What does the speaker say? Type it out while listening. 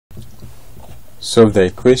Solve the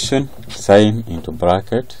equation. Sine into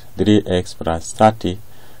bracket 3x plus 30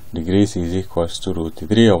 degrees is equals to root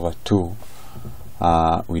 3 over 2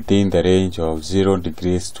 within the range of 0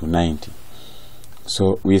 degrees to 90.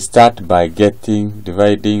 So we start by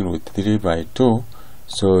dividing root 3 by 2.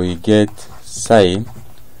 So we get sine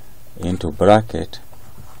into bracket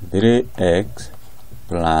 3x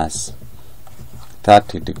plus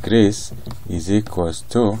 30 degrees is equals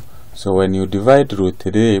to, so when you divide root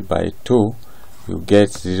 3 by 2 you get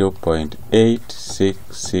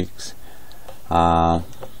 0.866.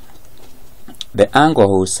 The angle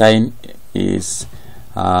whose sine is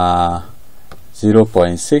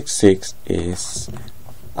 0.66 is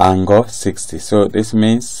angle 60. So this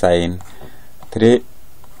means sine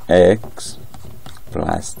 3x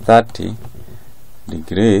plus 30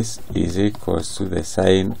 degrees is equals to the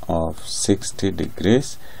sine of 60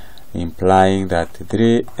 degrees, implying that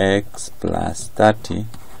 3x plus 30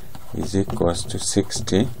 is equals to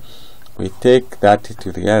 60. We take 30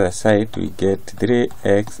 to the other side, we get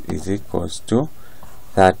 3x is equals to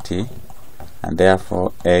 30, and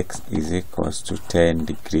therefore x is equals to 10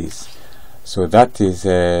 degrees. So that is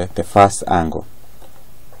the first angle.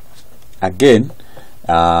 Again,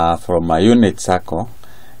 from a unit circle,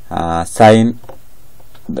 sine,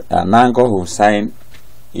 an angle whose sine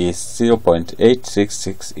is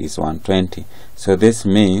 0.866 is 120. So this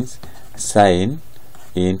means sine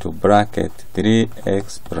into bracket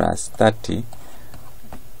 3x plus 30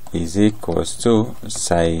 is equals to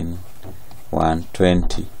sine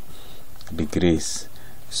 120 degrees.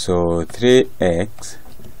 So 3x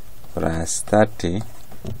plus 30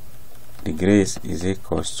 degrees is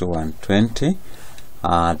equals to 120.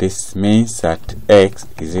 This means that x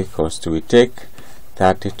is equals to, we take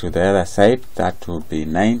 30 to the other side, that will be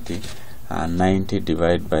 90, and 90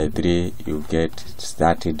 divided by 3 you get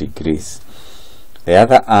 30 degrees. The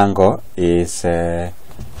other angle is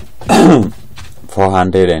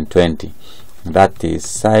 420. That is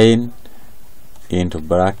sine into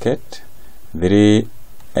bracket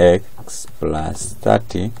 3x plus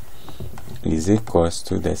 30 is equals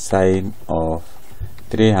to the sine of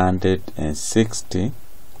 360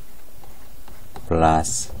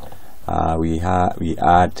 plus we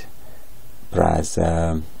add plus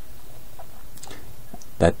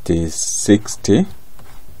that is 60.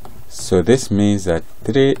 So this means that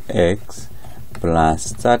 3x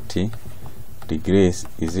plus 30 degrees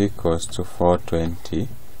is equals to 420.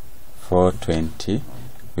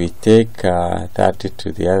 We take 30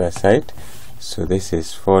 to the other side, so this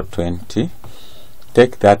is 420.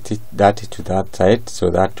 Take 30 to that side, so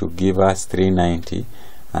that will give us 390,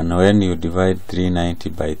 and when you divide 390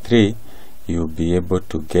 by 3 you'll be able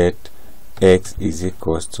to get x is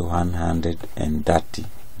equals to 130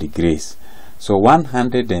 degrees. So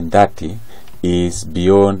 130 is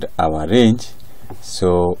beyond our range,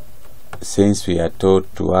 so since we are told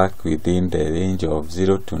to work within the range of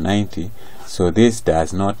 0 to 90, so this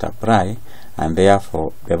does not apply, and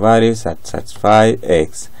therefore the values that satisfy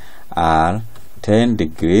x are 10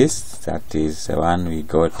 degrees, that is the one we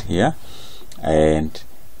got here, and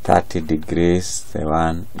 30 degrees, the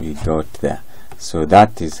one we got there. So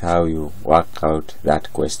that is how you work out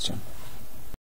that question.